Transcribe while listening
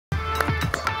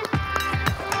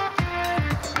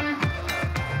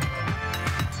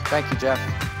Thank you, Jeff.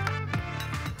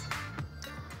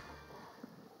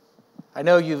 I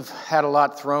know you've had a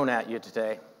lot thrown at you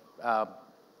today,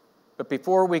 but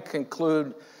before we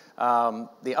conclude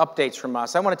the updates from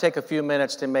us, I want to take a few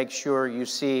minutes to make sure you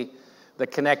see the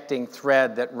connecting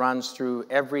thread that runs through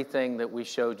everything that we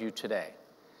showed you today.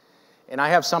 And I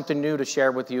have something new to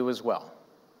share with you as well.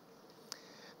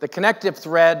 The connective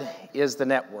thread is the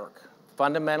network.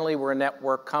 Fundamentally, we're a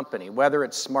network company, whether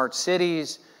it's smart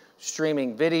cities,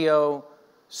 streaming video,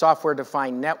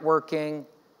 software-defined networking,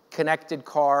 connected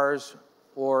cars,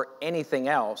 or anything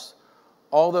else.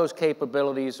 All those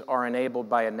capabilities are enabled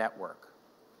by a network.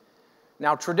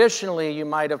 Now, traditionally, you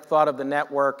might have thought of the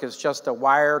network as just a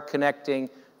wire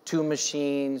connecting two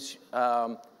machines,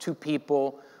 two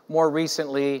people. More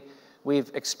recently, we've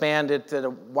expanded to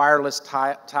the wireless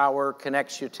tower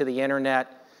connects you to the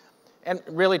internet. And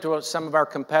really, to some of our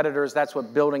competitors, that's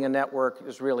what building a network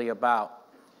is really about.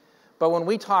 But when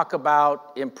we talk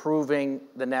about improving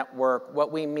the network,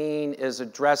 what we mean is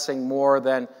addressing more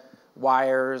than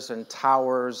wires and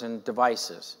towers and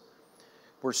devices.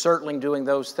 We're certainly doing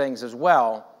those things as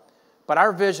well, but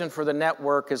our vision for the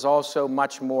network is also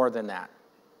much more than that.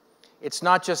 It's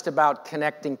not just about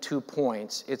connecting 2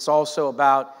 points, it's also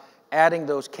about adding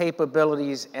those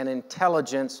capabilities and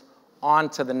intelligence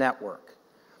onto the network.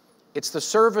 It's the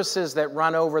services that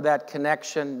run over that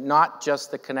connection, not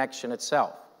just the connection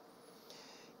itself.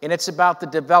 And it's about the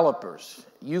developers,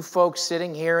 you folks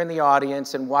sitting here in the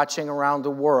audience and watching around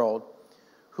the world,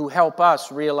 who help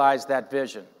us realize that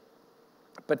vision.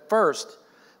 But first,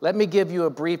 let me give you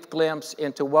a brief glimpse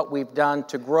into what we've done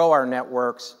to grow our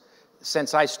networks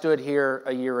since I stood here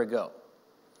a year ago.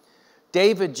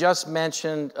 David just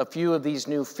mentioned a few of these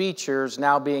new features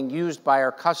now being used by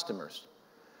our customers.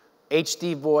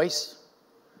 HD voice,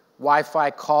 Wi-Fi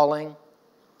calling,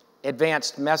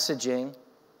 advanced messaging,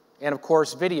 and of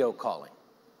course, video calling.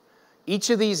 Each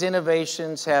of these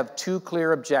innovations have 2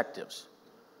 clear objectives: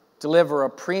 deliver a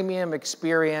premium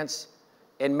experience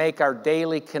and make our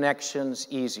daily connections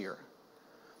easier.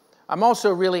 I'm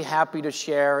also really happy to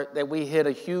share that we hit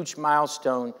a huge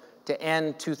milestone to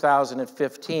end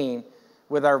 2015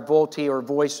 with our VoLTE or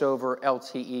Voice over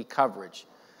LTE coverage.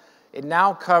 It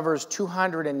now covers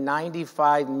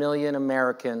 295 million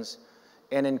Americans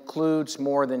and includes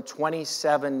more than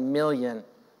 27 million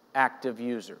active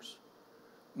users,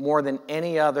 more than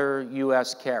any other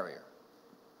US carrier.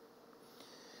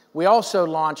 We also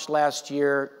launched last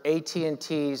year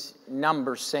AT&T's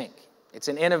Number Sync. It's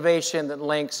an innovation that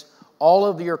links all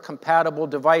of your compatible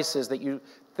devices,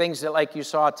 things that like you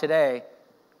saw today,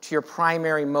 to your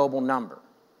primary mobile number.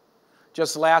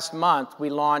 Just last month, we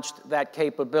launched that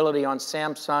capability on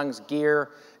Samsung's Gear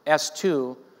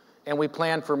S2, and we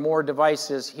plan for more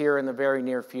devices here in the very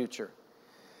near future.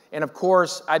 And of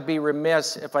course, I'd be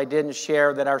remiss if I didn't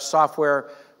share that our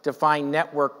software-defined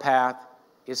network path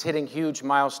is hitting huge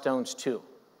milestones too.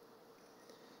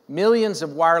 Millions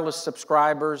of wireless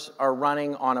subscribers are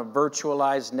running on a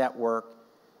virtualized network,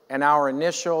 and our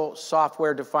initial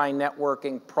software-defined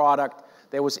networking product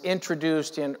that was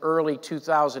introduced in early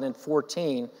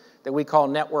 2014 that we call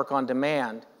Network on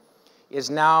Demand is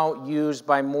now used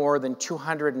by more than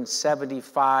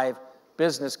 275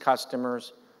 business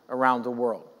customers around the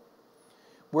world.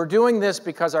 We're doing this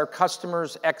because our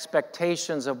customers'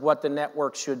 expectations of what the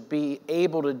network should be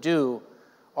able to do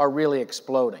are really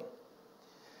exploding.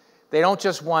 They don't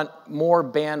just want more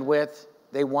bandwidth,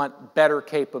 they want better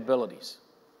capabilities.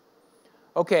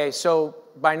 Okay, so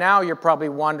by now you're probably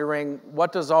wondering,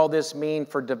 what does all this mean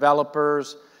for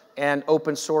developers and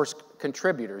open source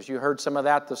contributors? You heard some of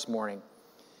that this morning.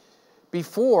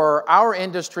 Before, our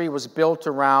industry was built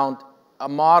around a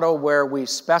model where we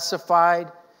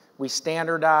specified, we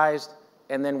standardized,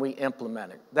 and then we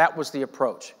implemented. That was the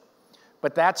approach.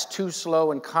 But that's too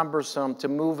slow and cumbersome to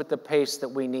move at the pace that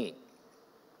we need.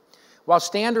 While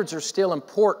standards are still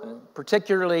important,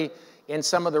 particularly in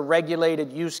some of the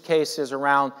regulated use cases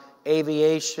around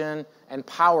aviation and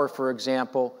power, for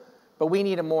example, but we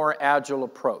need a more agile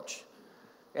approach.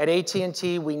 At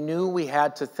AT&T, we knew we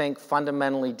had to think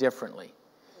fundamentally differently.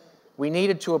 We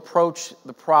needed to approach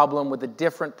the problem with a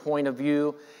different point of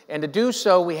view, and to do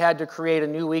so, we had to create a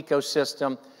new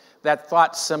ecosystem that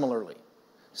thought similarly,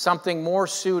 something more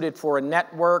suited for a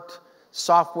networked,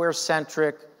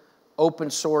 software-centric,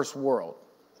 open-source world.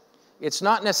 It's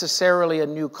not necessarily a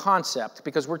new concept,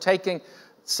 because we're taking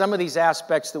some of these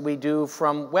aspects that we do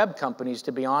from web companies,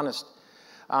 to be honest.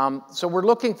 So we're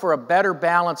looking for a better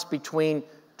balance between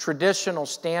traditional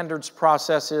standards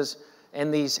processes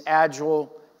and these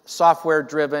agile,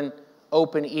 software-driven,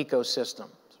 open ecosystems.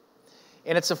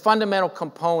 And it's a fundamental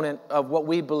component of what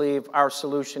we believe our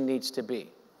solution needs to be.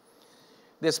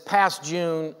 This past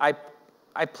June, I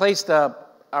placed a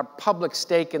public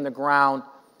stake in the ground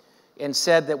and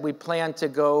said that we plan to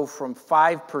go from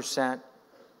 5%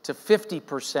 to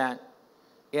 50%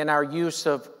 in our use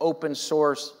of open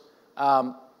source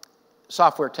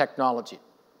software technology.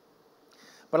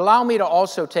 But allow me to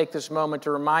also take this moment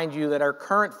to remind you that our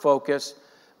current focus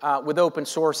with open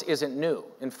source isn't new.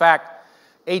 In fact,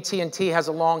 AT&T has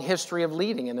a long history of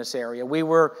leading in this area. We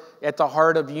were at the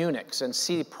heart of Unix and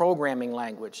C programming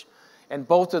language, and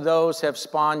both of those have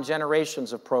spawned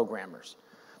generations of programmers.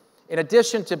 In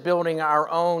addition to building our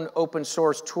own open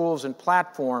source tools and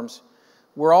platforms,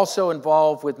 we're also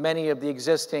involved with many of the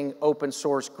existing open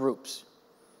source groups.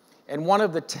 And one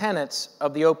of the tenets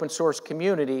of the open source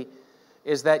community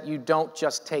is that you don't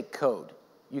just take code,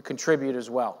 you contribute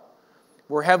as well.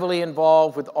 We're heavily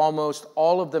involved with almost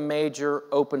all of the major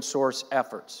open source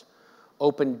efforts.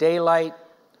 Open Daylight,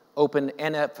 Open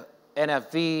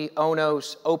NFV,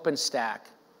 ONOS, OpenStack.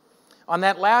 On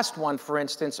that last one, for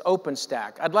instance,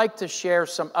 OpenStack, I'd like to share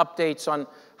some updates on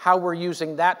how we're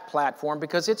using that platform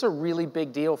because it's a really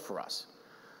big deal for us.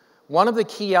 One of the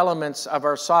key elements of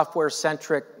our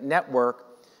software-centric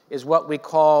network is what we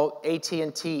call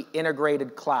AT&T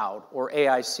Integrated Cloud, or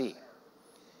AIC.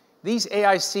 These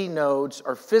AIC nodes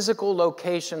are physical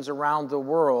locations around the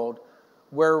world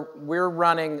where we're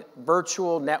running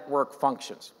virtual network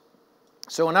functions.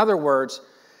 So in other words,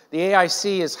 the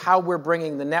AIC is how we're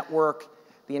bringing the network,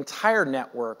 the entire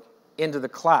network, into the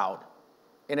cloud,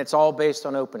 and it's all based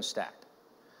on OpenStack.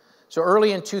 So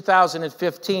early in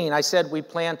 2015, I said we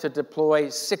plan to deploy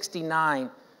 69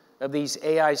 of these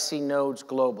AIC nodes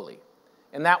globally.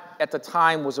 And that, at the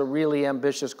time, was a really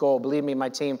ambitious goal. Believe me, my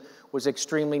team was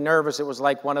extremely nervous. It was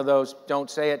like one of those, don't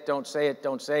say it, don't say it,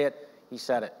 don't say it. He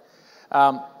said it.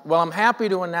 Well, I'm happy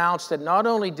to announce that not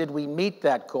only did we meet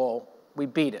that goal, we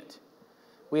beat it.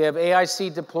 We have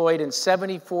AIC deployed in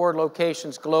 74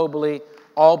 locations globally,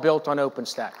 all built on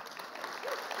OpenStack.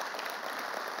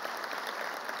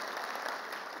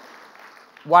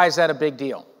 Why is that a big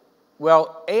deal?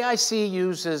 Well, AIC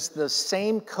uses the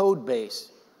same code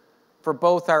base for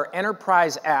both our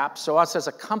enterprise apps, so us as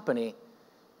a company,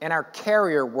 and our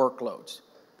carrier workloads,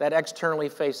 that externally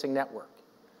facing network.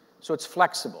 So it's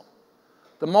flexible.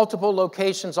 The multiple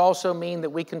locations also mean that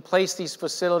we can place these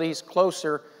facilities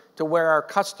closer to where our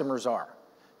customers are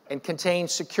and contain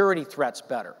security threats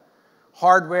better.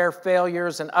 Hardware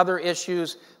failures and other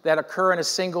issues that occur in a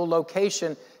single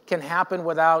location can happen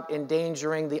without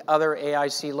endangering the other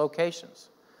AIC locations.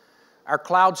 Our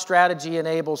cloud strategy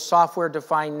enables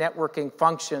software-defined networking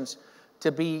functions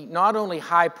to be not only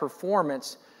high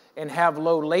performance and have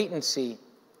low latency,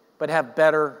 but have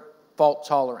better fault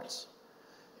tolerance.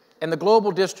 And the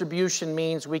global distribution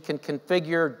means we can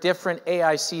configure different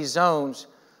AIC zones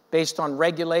based on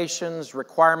regulations,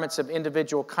 requirements of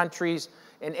individual countries,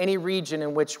 and any region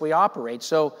in which we operate.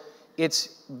 So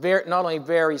it's not only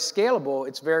very scalable,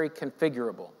 it's very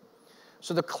configurable.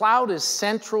 So the cloud is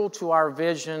central to our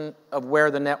vision of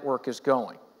where the network is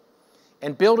going.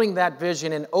 And building that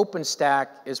vision in OpenStack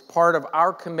is part of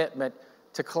our commitment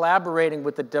to collaborating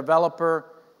with the developer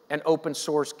and open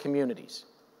source communities.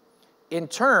 In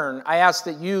turn, I ask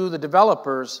that you, the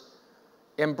developers,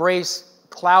 embrace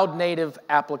cloud-native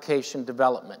application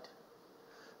development.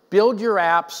 Build your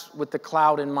apps with the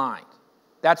cloud in mind.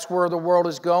 That's where the world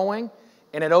is going,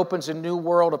 and it opens a new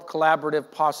world of collaborative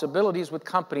possibilities with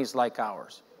companies like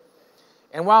ours.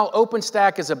 And while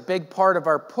OpenStack is a big part of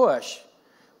our push,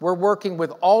 we're working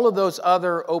with all of those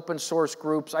other open source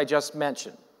groups I just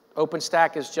mentioned.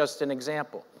 OpenStack is just an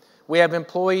example. We have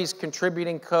employees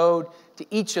contributing code to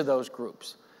each of those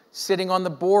groups, sitting on the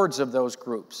boards of those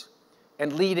groups,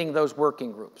 and leading those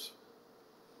working groups.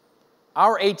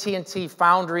 Our AT&T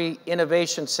Foundry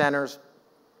Innovation Centers,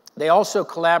 they also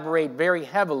collaborate very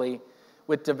heavily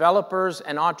with developers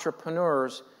and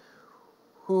entrepreneurs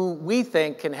who we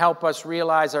think can help us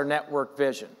realize our network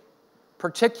vision,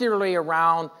 particularly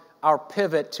around our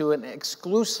pivot to an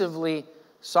exclusively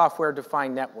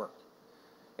software-defined network.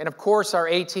 And of course, our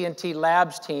AT&T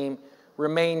Labs team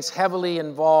remains heavily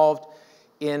involved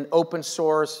in open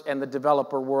source and the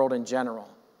developer world in general.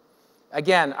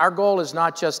 Again, our goal is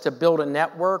not just to build a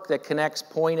network that connects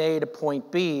point A to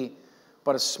point B,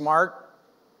 but a smart,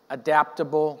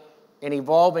 adaptable, and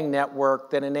evolving network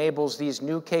that enables these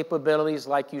new capabilities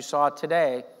like you saw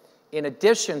today, in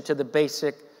addition to the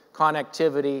basic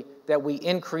connectivity that we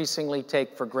increasingly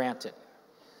take for granted.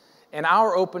 And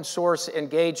our open source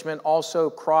engagement also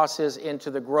crosses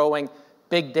into the growing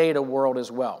big data world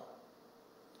as well.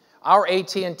 Our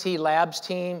AT&T Labs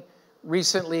team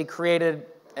recently created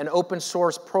an open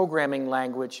source programming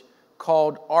language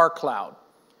called rCloud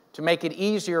to make it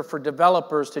easier for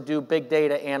developers to do big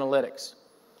data analytics.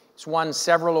 It's won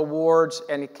several awards,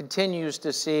 and it continues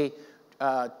to see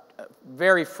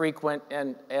very frequent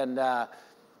and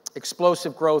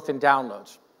explosive growth in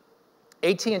downloads.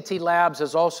 AT&T Labs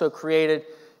has also created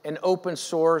an open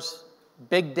source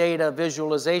big data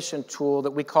visualization tool that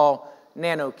we call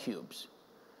NanoCubes.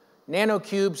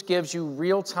 NanoCubes gives you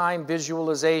real-time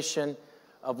visualization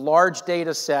of large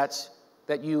data sets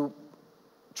that you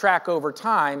track over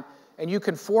time, and you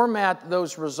can format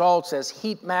those results as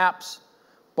heat maps,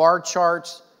 bar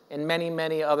charts, and many,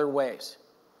 many other ways.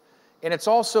 And it's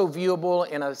also viewable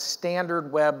in a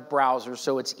standard web browser,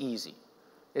 so it's easy.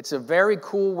 It's a very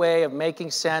cool way of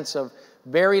making sense of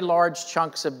very large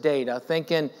chunks of data,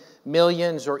 thinking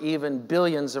millions or even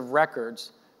billions of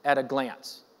records at a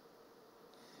glance.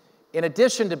 In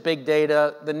addition to big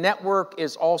data, the network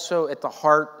is also at the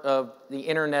heart of the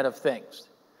Internet of Things.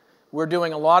 We're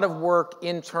doing a lot of work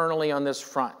internally on this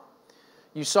front.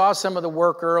 You saw some of the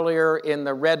work earlier in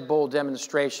the Red Bull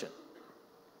demonstration.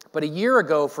 But a year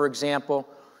ago, for example,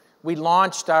 we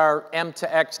launched our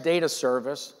M2X data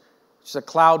service, which is a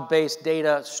cloud-based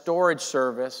data storage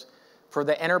service for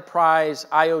the enterprise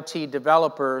IoT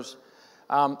developers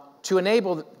to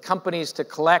enable companies to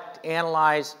collect,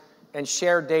 analyze, and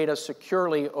share data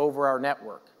securely over our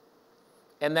network.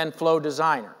 And then Flow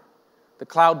Designer, the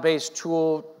cloud-based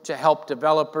tool to help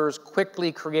developers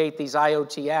quickly create these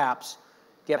IoT apps,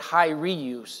 get high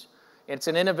reuse. It's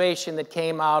an innovation that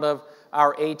came out of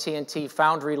our AT&T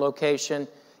Foundry location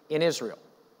in Israel.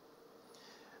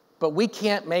 But we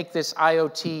can't make this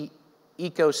IoT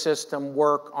ecosystem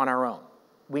work on our own.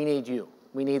 We need you.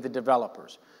 We need the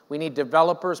developers. We need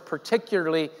developers,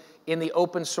 particularly in the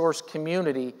open source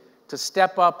community, to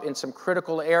step up in some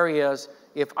critical areas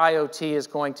if IoT is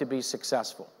going to be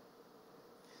successful.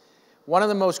 One of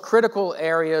the most critical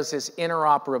areas is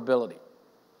interoperability.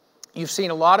 You've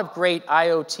seen a lot of great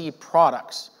IoT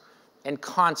products and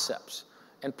concepts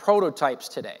and prototypes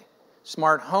today.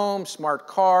 Smart homes, smart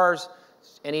cars,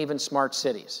 and even smart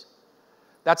cities.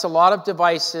 That's a lot of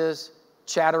devices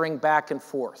chattering back and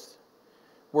forth.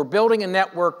 We're building a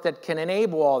network that can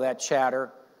enable all that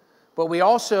chatter, but we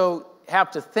also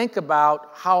have to think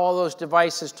about how all those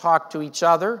devices talk to each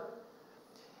other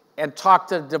and talk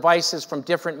to devices from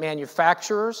different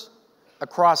manufacturers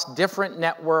across different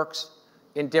networks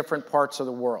in different parts of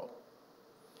the world.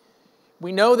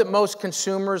 We know that most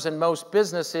consumers and most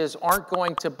businesses aren't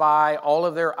going to buy all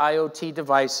of their IoT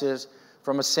devices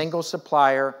from a single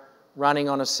supplier running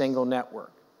on a single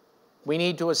network. We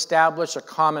need to establish a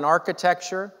common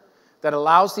architecture that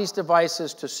allows these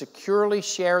devices to securely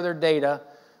share their data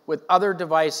with other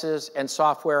devices and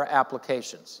software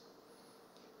applications.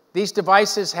 These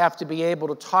devices have to be able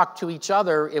to talk to each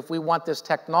other if we want this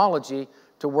technology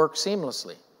to work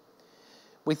seamlessly.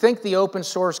 We think the open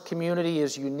source community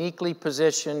is uniquely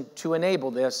positioned to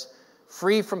enable this,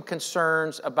 free from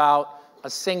concerns about a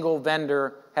single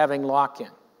vendor having lock-in.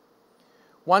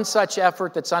 One such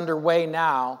effort that's underway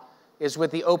now is with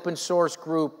the open source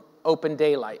group Open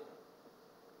Daylight.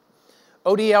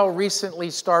 ODL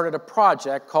recently started a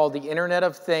project called the Internet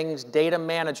of Things Data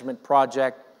Management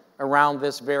Project around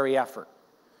this very effort.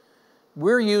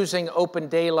 We're using Open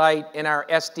Daylight in our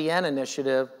SDN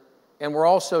initiative, and we're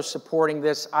also supporting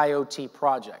this IoT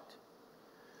project.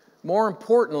 More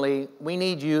importantly, we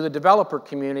need you, the developer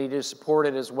community, to support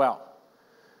it as well.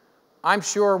 I'm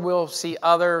sure we'll see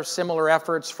other similar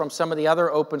efforts from some of the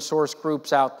other open source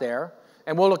groups out there,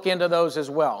 and we'll look into those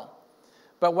as well.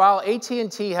 But while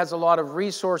AT&T has a lot of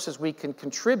resources we can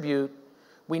contribute,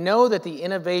 we know that the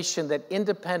innovation that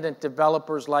independent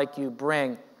developers like you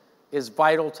bring is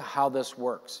vital to how this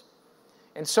works.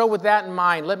 And so with that in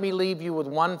mind, let me leave you with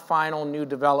one final new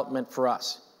development for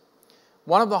us.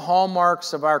 One of the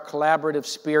hallmarks of our collaborative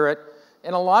spirit,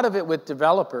 and a lot of it with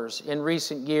developers in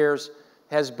recent years,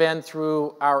 has been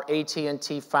through our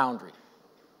AT&T Foundry.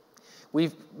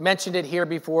 We've mentioned it here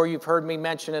before. You've heard me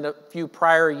mention it a few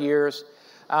prior years.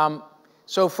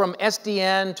 So from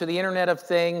SDN to the Internet of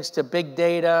Things to big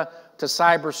data to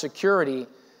cybersecurity,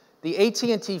 the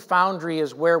AT&T Foundry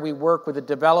is where we work with the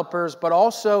developers, but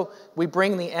also we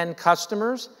bring the end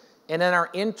customers and then our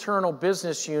internal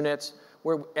business units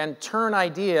and turn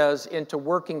ideas into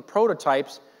working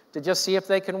prototypes to just see if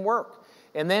they can work,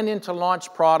 and then into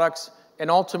launch products and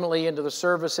ultimately into the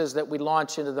services that we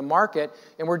launch into the market.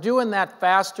 And we're doing that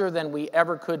faster than we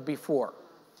ever could before.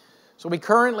 So we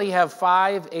currently have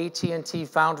 5 AT&T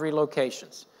Foundry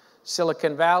locations: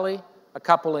 Silicon Valley, a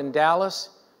couple in Dallas,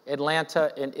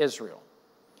 Atlanta, and Israel.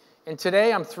 And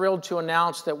today I'm thrilled to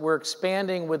announce that we're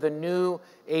expanding with a new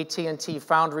AT&T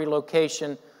Foundry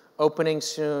location opening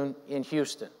soon in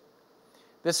Houston.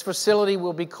 This facility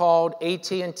will be called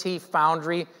AT&T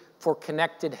Foundry for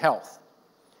Connected Health,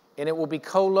 and it will be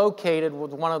co-located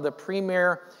with one of the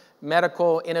premier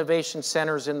medical innovation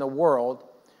centers in the world,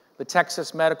 the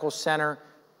Texas Medical Center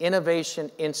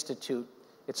Innovation Institute.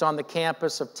 It's on the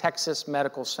campus of Texas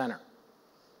Medical Center.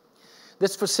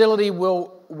 This facility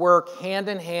will work hand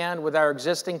in hand with our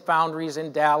existing foundries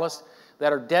in Dallas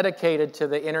that are dedicated to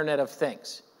the Internet of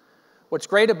Things. What's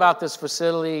great about this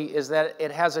facility is that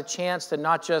it has a chance to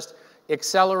not just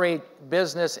accelerate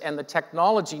business and the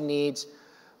technology needs,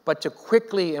 but to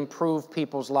quickly improve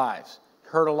people's lives.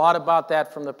 Heard a lot about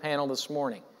that from the panel this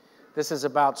morning. This is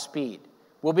about speed.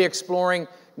 We'll be exploring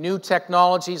new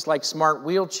technologies like smart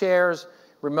wheelchairs,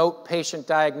 remote patient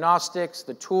diagnostics,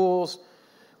 the tools.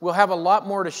 We'll have a lot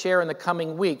more to share in the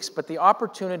coming weeks, but the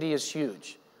opportunity is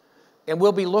huge. And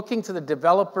we'll be looking to the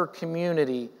developer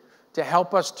community to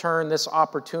help us turn this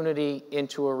opportunity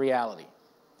into a reality.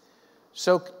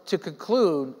 So to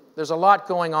conclude, there's a lot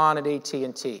going on at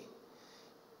AT&T.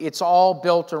 It's all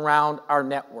built around our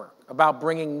network, about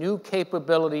bringing new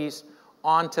capabilities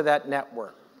onto that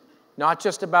network, not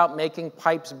just about making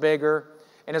pipes bigger.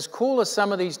 And as cool as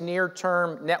some of these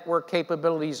near-term network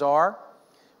capabilities are,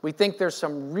 we think there's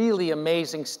some really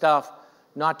amazing stuff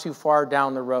not too far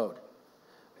down the road.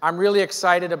 I'm really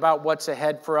excited about what's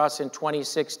ahead for us in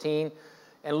 2016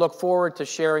 and look forward to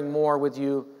sharing more with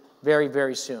you very,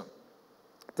 very soon.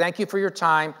 Thank you for your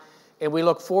time, and we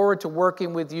look forward to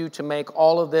working with you to make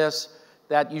all of this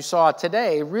that you saw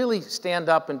today really stand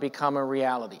up and become a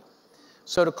reality.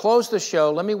 So to close the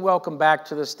show, let me welcome back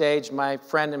to the stage my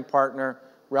friend and partner,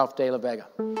 Ralph De La Vega.